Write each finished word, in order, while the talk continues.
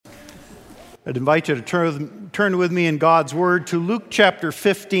I'd invite you to turn with me in God's Word to Luke chapter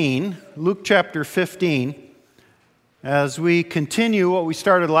 15. Luke chapter 15. As we continue what we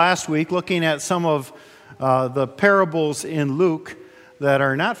started last week, looking at some of the parables in Luke that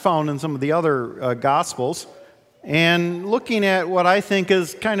are not found in some of the other Gospels, and looking at what I think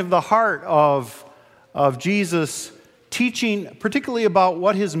is kind of the heart of Jesus' teaching, particularly about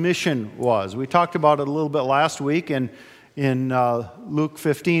what his mission was. We talked about it a little bit last week, and in Luke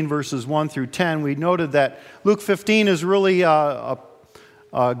 15, verses 1 through 10, we noted that Luke 15 is really a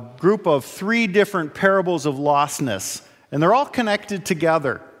group of three different parables of lostness, and they're all connected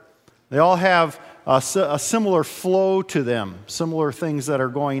together. They all have a similar flow to them, similar things that are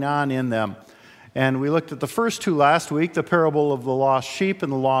going on in them. And we looked at the first two last week, the parable of the lost sheep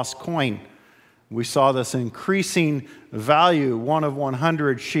and the lost coin. We saw this increasing value, one of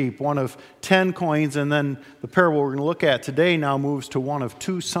 100 sheep, one of 10 coins, and then the parable we're going to look at today now moves to one of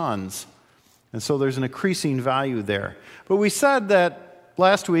 2 sons. And so there's an increasing value there. But we said that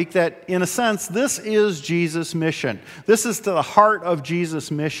last week that, in a sense, this is Jesus' mission. This is the heart of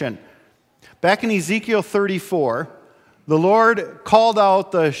Jesus' mission. Back in Ezekiel 34, the Lord called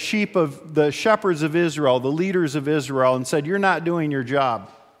out the shepherds of Israel, the leaders of Israel, and said, "You're not doing your job.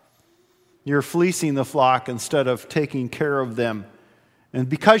 You're fleecing the flock instead of taking care of them. And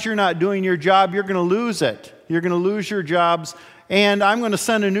because you're not doing your job, you're going to lose it. You're going to lose your jobs, and I'm going to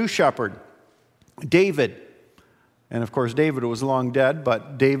send a new shepherd, David." And of course, David was long dead,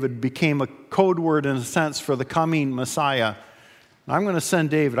 but David became a code word in a sense for the coming Messiah. I'm going to send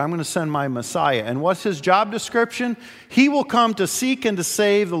David. I'm going to send my Messiah. And what's his job description? He will come to seek and to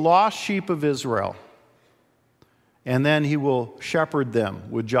save the lost sheep of Israel. And then he will shepherd them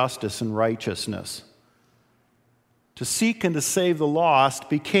with justice and righteousness. To seek and to save the lost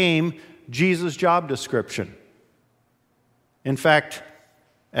became Jesus' job description. In fact,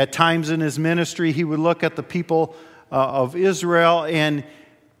 at times in his ministry, he would look at the people of Israel and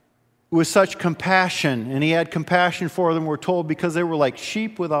with such compassion, and he had compassion for them, we're told, because they were like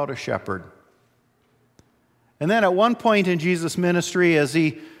sheep without a shepherd. And then at one point in Jesus' ministry, as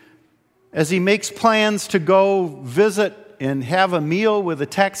he makes plans to go visit and have a meal with a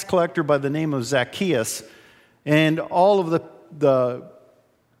tax collector by the name of Zacchaeus, and all of the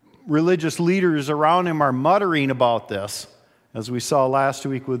religious leaders around him are muttering about this, as we saw last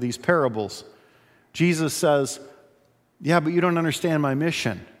week with these parables, Jesus says, "Yeah, but you don't understand my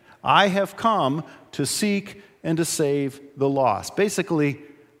mission. I have come to seek and to save the lost." Basically,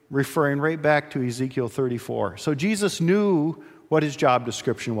 referring right back to Ezekiel 34. So Jesus knew what his job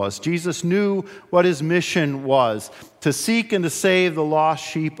description was. Jesus knew what his mission was, to seek and to save the lost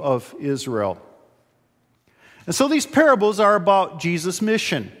sheep of Israel. And so these parables are about Jesus'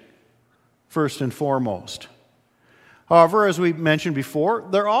 mission, first and foremost. However, as we mentioned before,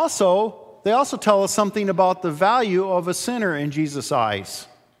 they also tell us something about the value of a sinner in Jesus' eyes.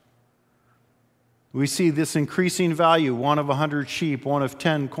 We see this increasing value, one of 100 sheep, one of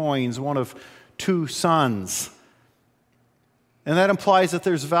 10 coins, one of 2 sons. And that implies that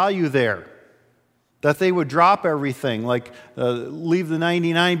there's value there, that they would drop everything, like leave the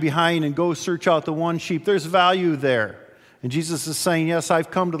 99 behind and go search out the one sheep. There's value there. And Jesus is saying, yes, I've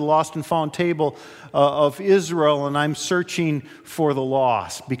come to the lost and found table of Israel, and I'm searching for the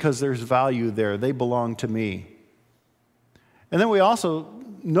lost because there's value there. They belong to me. And then we also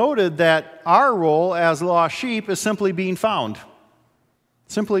noted that our role as lost sheep is simply being found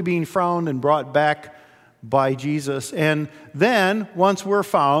and brought back by Jesus. And then, once we're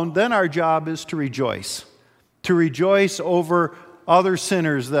found, then our job is to rejoice over other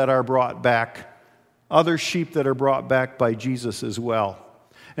sinners that are brought back, other sheep that are brought back by Jesus as well.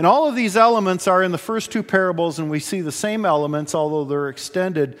 And all of these elements are in the first 2 parables, and we see the same elements, although they're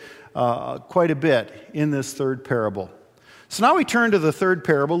extended quite a bit in this third parable. So now we turn to the third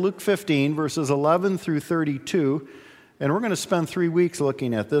parable, Luke 15, verses 11 through 32, and we're going to spend 3 weeks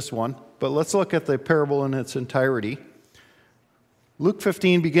looking at this one, but let's look at the parable in its entirety. Luke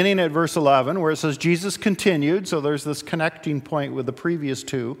 15, beginning at verse 11, where it says, Jesus continued, so there's this connecting point with the previous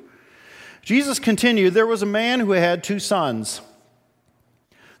 2. Jesus continued, "There was a man who had 2 sons.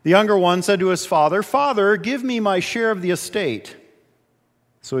 The younger one said to his father, 'Father, give me my share of the estate.'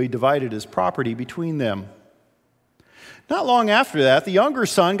 So he divided his property between them. Not long after that, the younger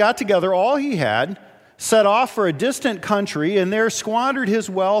son got together all he had, set off for a distant country, and there squandered his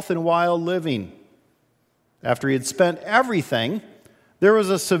wealth in wild living. After he had spent everything, there was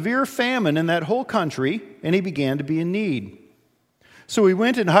a severe famine in that whole country, and he began to be in need. So he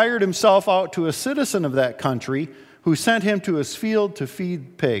went and hired himself out to a citizen of that country, who sent him to his field to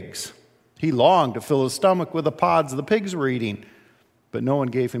feed pigs. He longed to fill his stomach with the pods the pigs were eating, but no one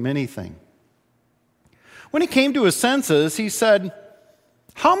gave him anything. When he came to his senses, he said,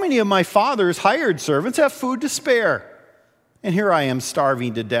 'How many of my father's hired servants have food to spare? And here I am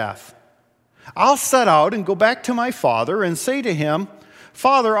starving to death. I'll set out and go back to my father and say to him,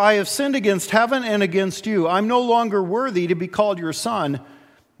 Father, I have sinned against heaven and against you. I'm no longer worthy to be called your son.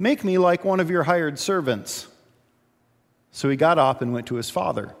 Make me like one of your hired servants.' So he got up and went to his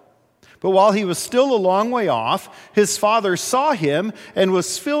father. But while he was still a long way off, his father saw him and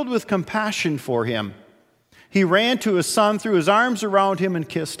was filled with compassion for him. He ran to his son, threw his arms around him, and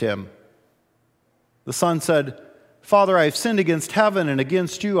kissed him. The son said, 'Father, I have sinned against heaven and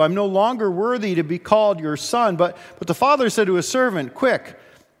against you. I'm no longer worthy to be called your son.' But the father said to his servant, 'Quick,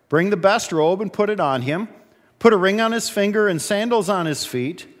 bring the best robe and put it on him. Put a ring on his finger and sandals on his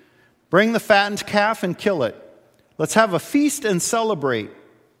feet. Bring the fattened calf and kill it. Let's have a feast and celebrate.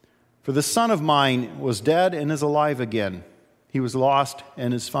 For this son of mine was dead and is alive again. He was lost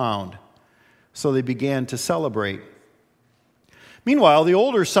and is found.' So they began to celebrate. Meanwhile, the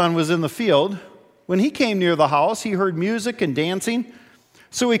older son was in the field. When he came near the house, he heard music and dancing.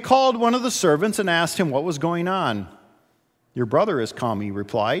 So he called one of the servants and asked him what was going on. 'Your brother has come,' he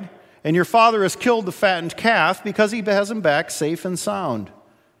replied, 'and your father has killed the fattened calf because he has him back safe and sound.'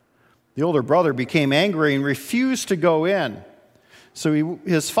 The older brother became angry and refused to go in. So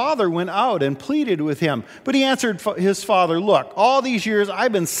his father went out and pleaded with him. But he answered his father, 'Look, all these years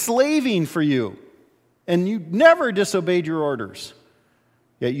I've been slaving for you, and you never disobeyed your orders.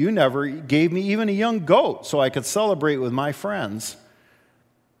 Yet you never gave me even a young goat so I could celebrate with my friends.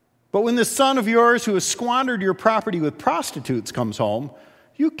 But when this son of yours who has squandered your property with prostitutes comes home,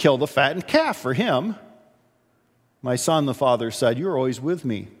 you kill the fattened calf for him.' 'My son,' the father said, 'you're always with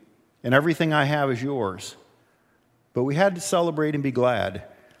me, and everything I have is yours. But we had to celebrate and be glad,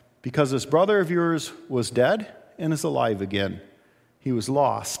 because this brother of yours was dead and is alive again. He was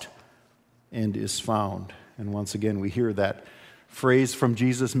lost and is found.'" And once again, we hear that phrase from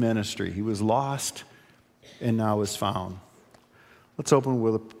Jesus' ministry. He was lost and now is found. Let's open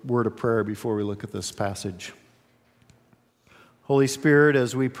with a word of prayer before we look at this passage. Holy Spirit,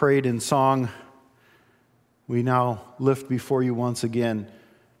 as we prayed in song, we now lift before you once again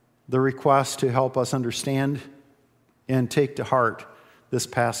the request to help us understand and take to heart this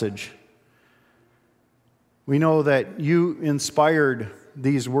passage. We know that you inspired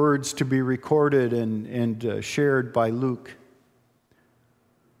these words to be recorded and shared by Luke.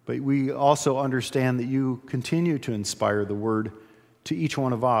 But we also understand that you continue to inspire the word to each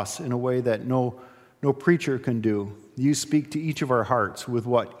one of us in a way that no preacher can do. You speak to each of our hearts with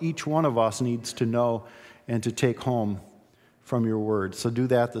what each one of us needs to know and to take home from your word. So do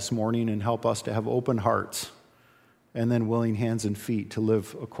that this morning and help us to have open hearts and then willing hands and feet to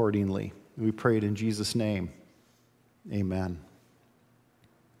live accordingly. We pray it in Jesus' name. Amen.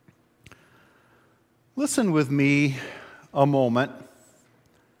 Listen with me a moment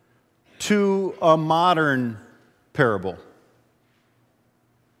to a modern parable.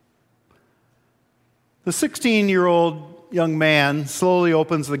 The 16-year-old young man slowly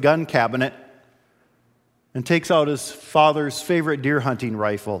opens the gun cabinet and takes out his father's favorite deer hunting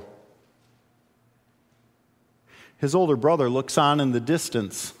rifle. His older brother looks on in the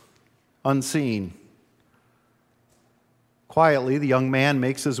distance, unseen. Quietly, the young man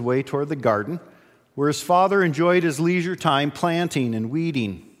makes his way toward the garden, where his father enjoyed his leisure time planting and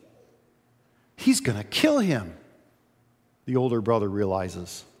weeding. He's going to kill him, the older brother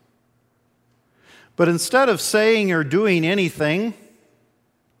realizes. But instead of saying or doing anything,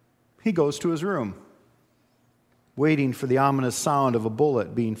 he goes to his room, waiting for the ominous sound of a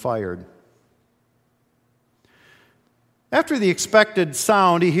bullet being fired. After the expected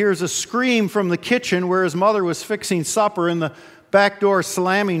sound, he hears a scream from the kitchen where his mother was fixing supper and the back door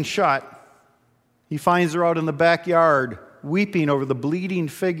slamming shut. He finds her out in the backyard, weeping over the bleeding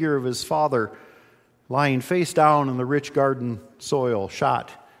figure of his father, lying face down in the rich garden soil,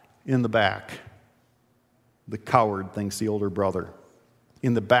 shot in the back. The coward, thinks the older brother,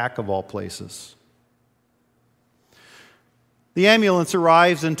 in the back of all places. The ambulance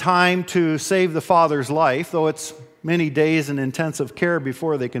arrives in time to save the father's life, though it's many days in intensive care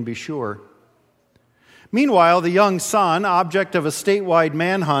before they can be sure. Meanwhile, the young son, object of a statewide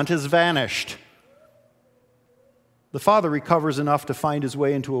manhunt, has vanished. The father recovers enough to find his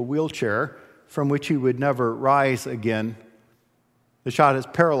way into a wheelchair from which he would never rise again. The shot has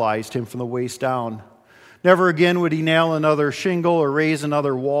paralyzed him from the waist down. Never again would he nail another shingle or raise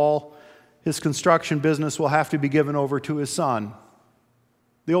another wall. His construction business will have to be given over to his son.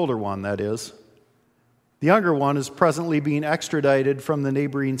 The older one, that is. The younger one is presently being extradited from the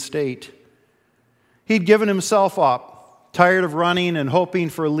neighboring state. He'd given himself up, tired of running and hoping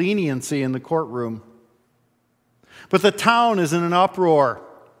for leniency in the courtroom. But the town is in an uproar.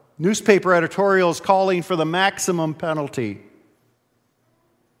 Newspaper editorials calling for the maximum penalty.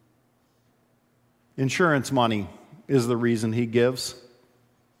 Insurance money is the reason he gives.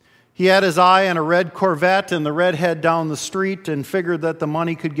 He had his eye on a red Corvette and the redhead down the street and figured that the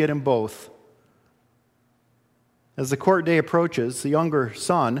money could get him both. As the court day approaches, the younger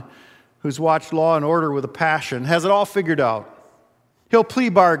son, who's watched Law and Order with a passion, has it all figured out. He'll plea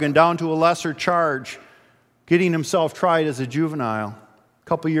bargain down to a lesser charge, getting himself tried as a juvenile. A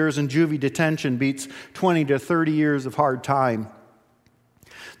couple years in juvie detention beats 20 to 30 years of hard time.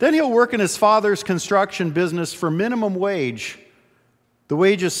 Then he'll work in his father's construction business for minimum wage, the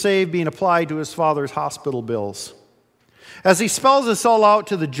wages saved being applied to his father's hospital bills. As he spells this all out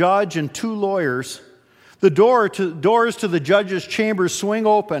to the judge and two lawyers, the doors to the judge's chambers swing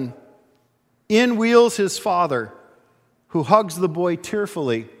open. In wheels his father, who hugs the boy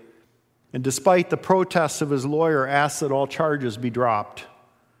tearfully, and despite the protests of his lawyer, asks that all charges be dropped.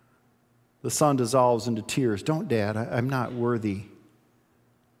 The son dissolves into tears. "Don't, Dad, I'm not worthy."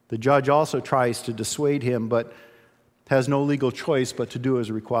 The judge also tries to dissuade him, but has no legal choice but to do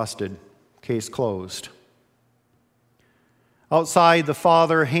as requested. Case closed. Outside, the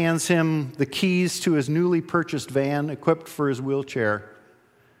father hands him the keys to his newly purchased van, equipped for his wheelchair.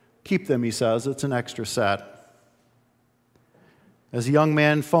 "Keep them," he says, "it's an extra set." As the young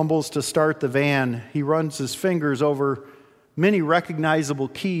man fumbles to start the van, he runs his fingers over many recognizable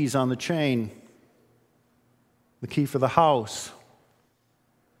keys on the chain. The key for the house,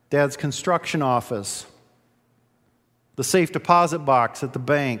 Dad's construction office, the safe deposit box at the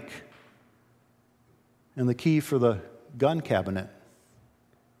bank, and the key for the gun cabinet.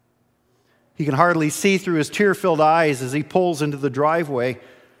 He can hardly see through his tear-filled eyes as he pulls into the driveway.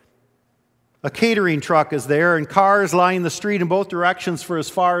 A catering truck is there, and cars line the street in both directions for as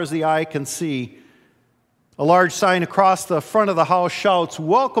far as the eye can see. A large sign across the front of the house shouts,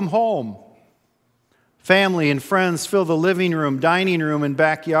 "Welcome home." Family and friends fill the living room, dining room, and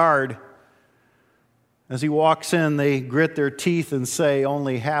backyard. As he walks in, they grit their teeth and say,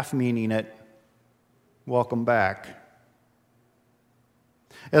 only half meaning it, "Welcome back."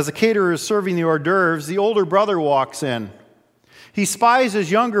 As the caterer is serving the hors d'oeuvres, the older brother walks in. He spies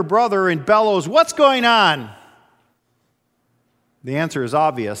his younger brother and bellows, "What's going on?" The answer is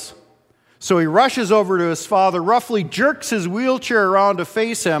obvious. So he rushes over to his father, roughly jerks his wheelchair around to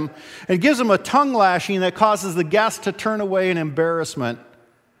face him, and gives him a tongue lashing that causes the guest to turn away in embarrassment.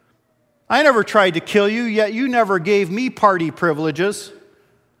 "I never tried to kill you, yet you never gave me party privileges."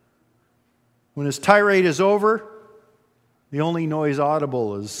 When his tirade is over, the only noise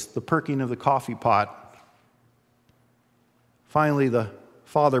audible is the perking of the coffee pot. Finally, the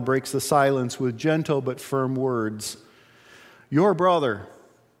father breaks the silence with gentle but firm words. "Your brother,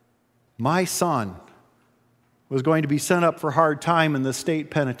 my son, was going to be sent up for hard time in the state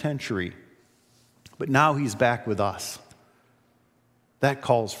penitentiary, but now he's back with us. That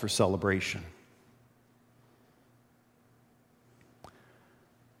calls for celebration."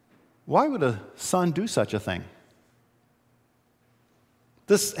 Why would a son do such a thing?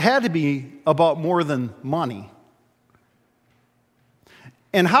 This had to be about more than money.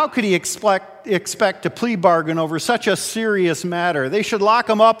 And how could he expect to plea bargain over such a serious matter? They should lock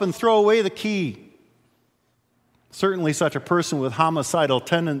him up and throw away the key. Certainly such a person with homicidal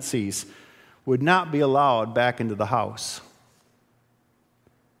tendencies would not be allowed back into the house.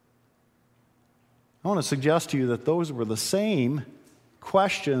 I want to suggest to you that those were the same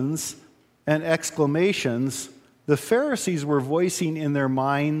questions and exclamations the Pharisees were voicing in their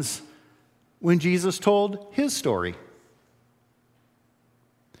minds when Jesus told his story.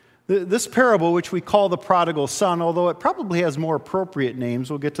 This parable, which we call the Prodigal Son, although it probably has more appropriate names,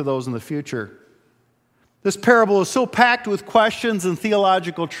 we'll get to those in the future. This parable is so packed with questions and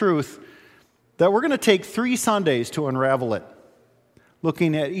theological truth that we're going to take 3 Sundays to unravel it,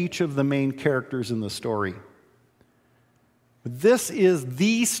 looking at each of the main characters in the story. This is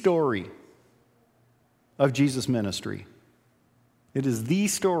the story of Jesus' ministry. It is the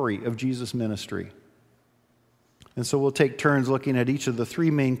story of Jesus' ministry. And so we'll take turns looking at each of the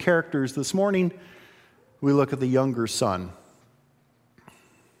 3 main characters. This morning, we look at the younger son.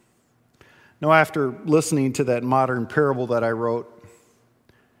 Now, after listening to that modern parable that I wrote,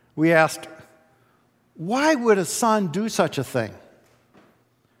 we asked, why would a son do such a thing?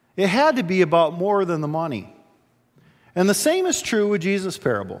 It had to be about more than the money. And the same is true with Jesus'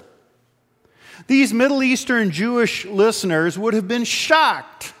 parable. These Middle Eastern Jewish listeners would have been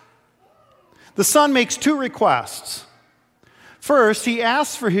shocked. The son makes 2 requests. First, he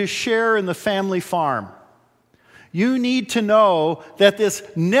asks for his share in the family farm. You need to know that this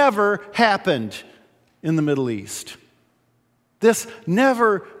never happened in the Middle East. This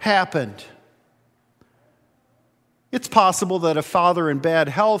never happened. It's possible that a father in bad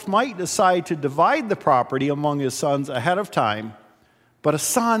health might decide to divide the property among his sons ahead of time, but a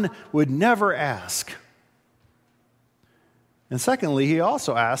son would never ask. And secondly, he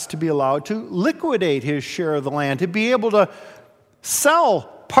also asked to be allowed to liquidate his share of the land, to be able to sell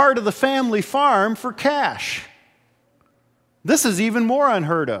part of the family farm for cash. This is even more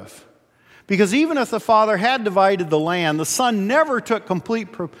unheard of. Because even if the father had divided the land, the son never took complete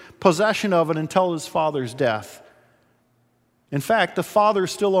possession of it until his father's death. In fact, the father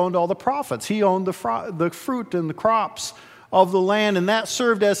still owned all the profits. He owned the fruit and the crops of the land, and that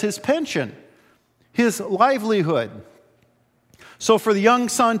served as his pension, his livelihood. So for the young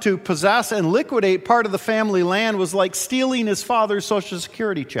son to possess and liquidate part of the family land was like stealing his father's Social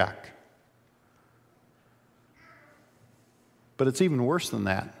Security check. But it's even worse than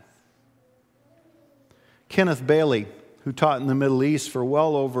that. Kenneth Bailey, who taught in the Middle East for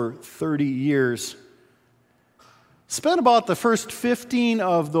well over 30 years, spent about the first 15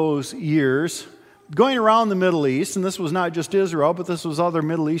 of those years going around the Middle East, and this was not just Israel, but this was other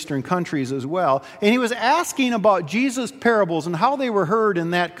Middle Eastern countries as well, and he was asking about Jesus' parables and how they were heard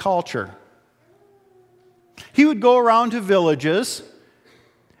in that culture. He would go around to villages,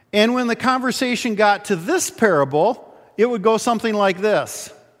 and when the conversation got to this parable, it would go something like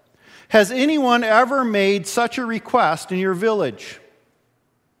this. Has anyone ever made such a request in your village?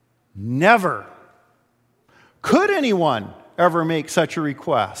 Never. Could anyone ever make such a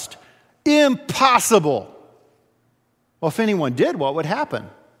request? Impossible. Well, if anyone did, what would happen?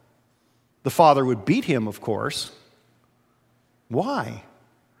 The father would beat him, of course. Why?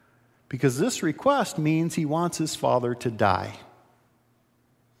 Because this request means he wants his father to die.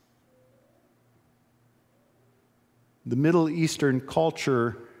 In the Middle Eastern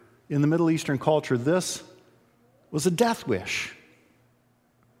culture, this was a death wish.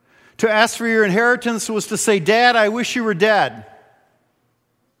 To ask for your inheritance was to say, Dad, I wish you were dead.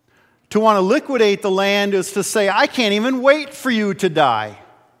 To want to liquidate the land is to say, I can't even wait for you to die.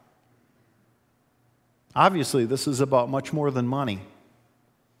 Obviously, this is about much more than money.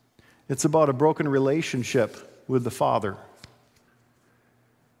 It's about a broken relationship with the Father.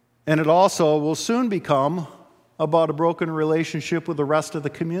 And it also will soon become about a broken relationship with the rest of the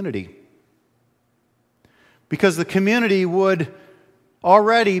community. Because the community would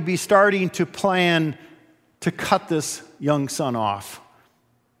already be starting to plan to cut this young son off.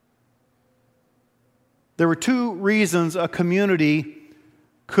 There were two reasons a community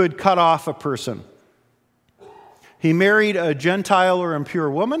could cut off a person. He married a Gentile or impure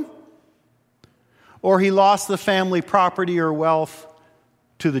woman, or he lost the family property or wealth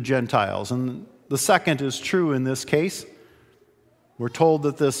to the Gentiles. And the second is true in this case. We're told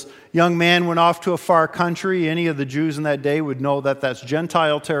that this young man went off to a far country. Any of the Jews in that day would know that that's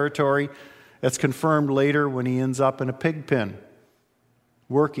Gentile territory. That's confirmed later when he ends up in a pig pen,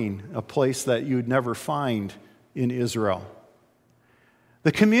 working, a place that you'd never find in Israel.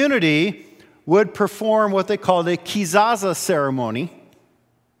 The community would perform what they called a kizaza ceremony,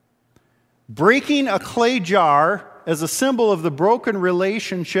 breaking a clay jar as a symbol of the broken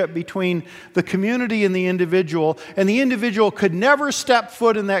relationship between the community and the individual could never step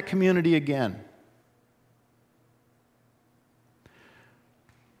foot in that community again.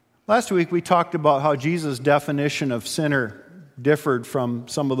 Last week we talked about how Jesus' definition of sinner differed from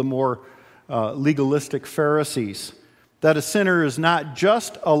some of the more legalistic Pharisees. That a sinner is not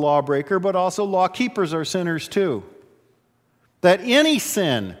just a lawbreaker, but also law keepers are sinners too. That any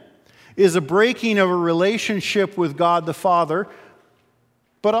sin is a breaking of a relationship with God the Father,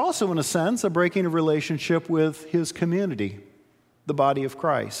 but also, in a sense, a breaking of relationship with his community, the body of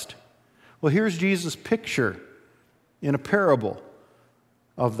Christ. Well, here's Jesus' picture in a parable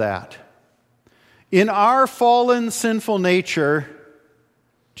of that. In our fallen, sinful nature,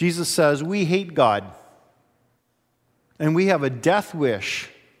 Jesus says, we hate God, and we have a death wish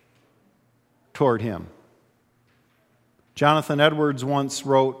toward him. Jonathan Edwards once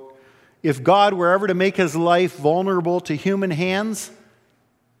wrote, if God were ever to make his life vulnerable to human hands,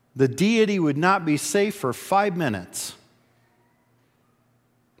 the deity would not be safe for 5 minutes.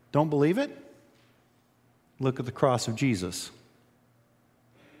 Don't believe it? Look at the cross of Jesus.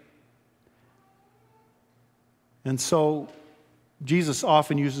 And so, Jesus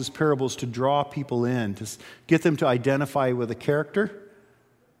often uses parables to draw people in, to get them to identify with a character.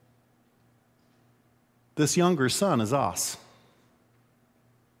 This younger son is us.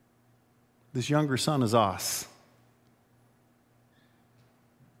 This younger son is us.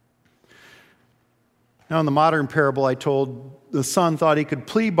 Now, in the modern parable I told, the son thought he could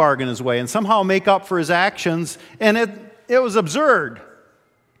plea bargain his way and somehow make up for his actions, and It was absurd.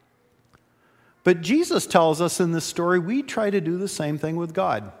 But Jesus tells us in this story, we try to do the same thing with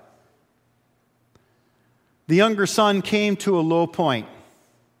God. The younger son came to a low point.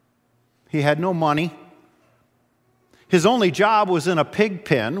 He had no money. His only job was in a pig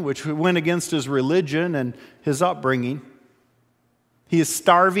pen, which went against his religion and his upbringing. He is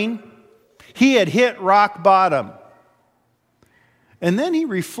starving. He had hit rock bottom. And then he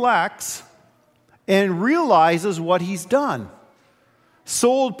reflects and realizes what he's done.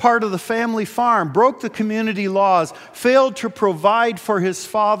 Sold part of the family farm, broke the community laws, failed to provide for his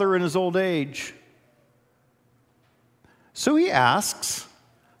father in his old age. So he asks,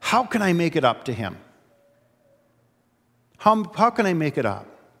 how can I make it up to him? How can I make it up?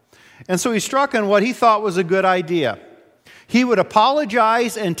 And so he struck on what he thought was a good idea. He would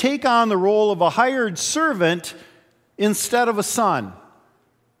apologize and take on the role of a hired servant instead of a son.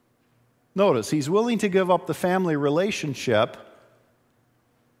 Notice, he's willing to give up the family relationship,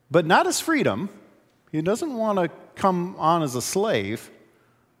 but not his freedom. He doesn't want to come on as a slave.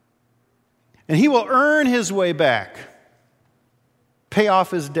 And he will earn his way back, pay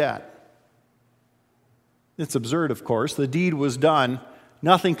off his debt. It's absurd, of course. The deed was done.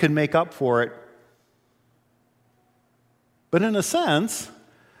 Nothing could make up for it. But in a sense,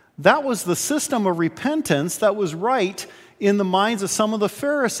 that was the system of repentance that was right in the minds of some of the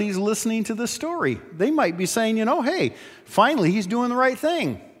Pharisees listening to this story. They might be saying, hey, finally he's doing the right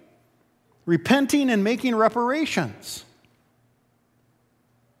thing. Repenting and making reparations.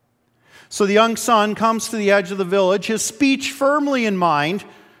 So the young son comes to the edge of the village, his speech firmly in mind.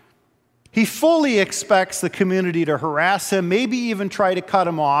 He fully expects the community to harass him, maybe even try to cut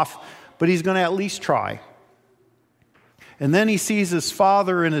him off, but he's going to at least try. And then he sees his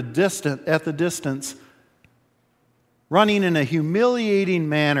father at the distance, running in a humiliating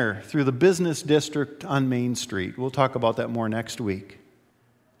manner through the business district on Main Street. We'll talk about that more next week.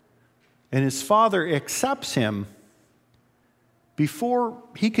 And his father accepts him before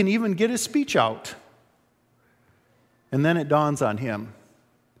he can even get his speech out. And then it dawns on him.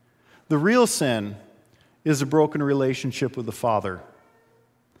 The real sin is a broken relationship with the Father.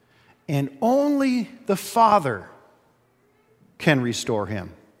 And only the Father can restore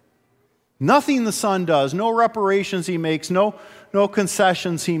him. Nothing the Son does, no reparations he makes, no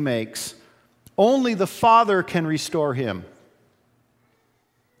concessions he makes. Only the Father can restore him.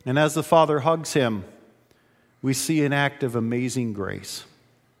 And as the Father hugs him, we see an act of amazing grace.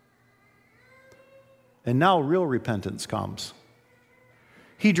 And now real repentance comes.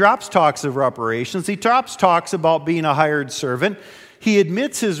 He drops talks of reparations. He drops talks about being a hired servant. He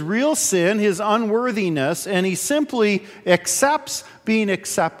admits his real sin, his unworthiness, and he simply accepts being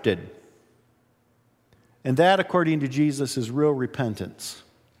accepted. And that, according to Jesus, is real repentance.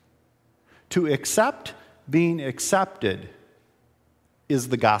 To accept being accepted is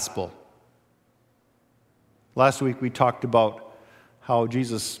the gospel. Last week we talked about how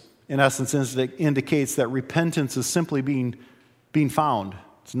Jesus, in essence, indicates that repentance is simply being found.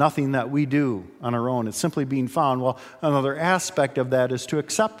 It's nothing that we do on our own. It's simply being found. Well, another aspect of that is to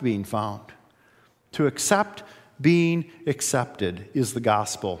accept being found. To accept being accepted is the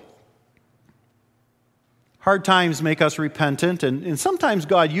gospel. Hard times make us repentant, and sometimes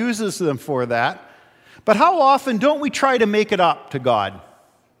God uses them for that. But how often don't we try to make it up to God?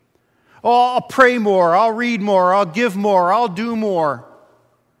 Oh, I'll pray more, I'll read more, I'll give more, I'll do more.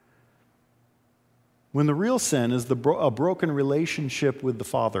 When the real sin is a broken relationship with the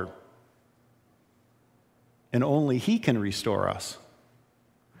Father. And only He can restore us.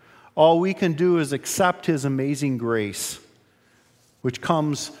 All we can do is accept His amazing grace, which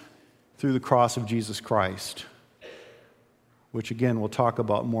comes through the cross of Jesus Christ, which again we'll talk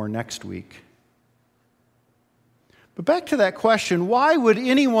about more next week. But back to that question, why would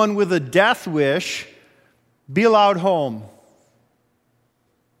anyone with a death wish be allowed home?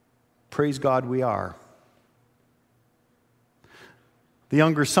 Praise God we are. The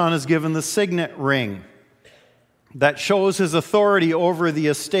younger son is given the signet ring that shows his authority over the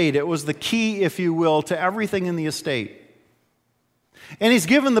estate. It was the key, if you will, to everything in the estate. And he's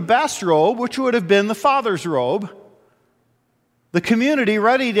given the best robe, which would have been the father's robe. The community,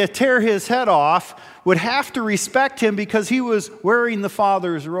 ready to tear his head off, would have to respect him because he was wearing the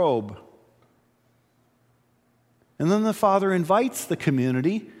father's robe. And then the father invites the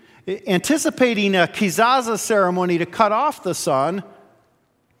community, anticipating a kizaza ceremony to cut off the son,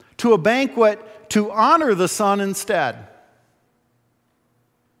 to a banquet to honor the son instead.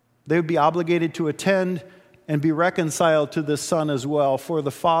 They would be obligated to attend and be reconciled to this son as well for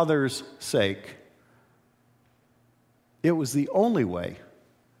the father's sake. It was the only way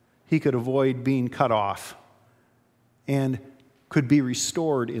he could avoid being cut off and could be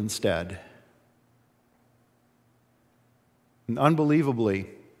restored instead. And unbelievably,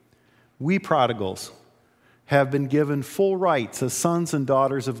 we prodigals have been given full rights as sons and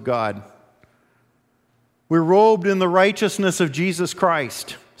daughters of God. We're robed in the righteousness of Jesus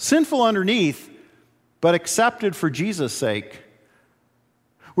Christ, sinful underneath, but accepted for Jesus' sake.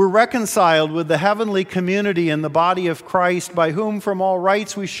 We're reconciled with the heavenly community in the body of Christ, by whom from all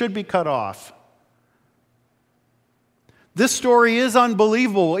rights we should be cut off. This story is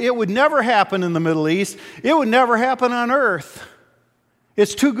unbelievable. It would never happen in the Middle East. It would never happen on earth.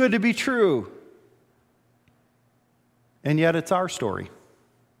 It's too good to be true. And yet it's our story.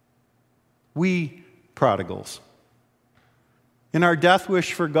 We prodigals. In our death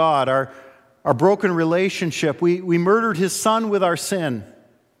wish for God, our broken relationship, we murdered His Son with our sin.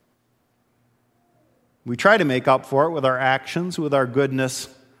 We try to make up for it with our actions, with our goodness.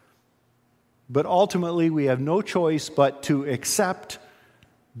 But ultimately, we have no choice but to accept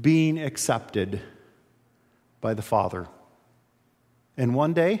being accepted by the Father. And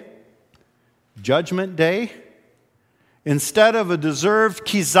one day, Judgment Day, instead of a deserved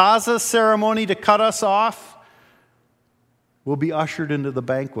kizaza ceremony to cut us off, we'll be ushered into the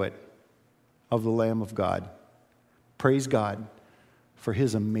banquet of the Lamb of God. Praise God for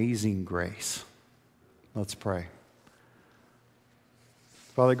His amazing grace. Let's pray.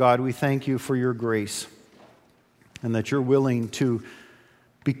 Father God, we thank You for Your grace and that You're willing to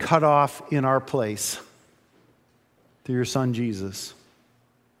be cut off in our place through Your Son Jesus.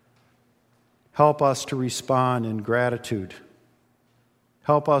 Help us to respond in gratitude.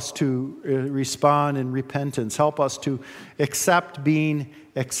 Help us to respond in repentance. Help us to accept being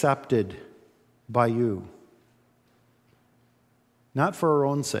accepted by You. Not for our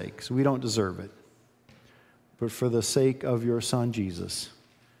own sakes, we don't deserve it, but for the sake of Your Son Jesus,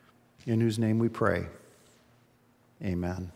 in whose name we pray. Amen.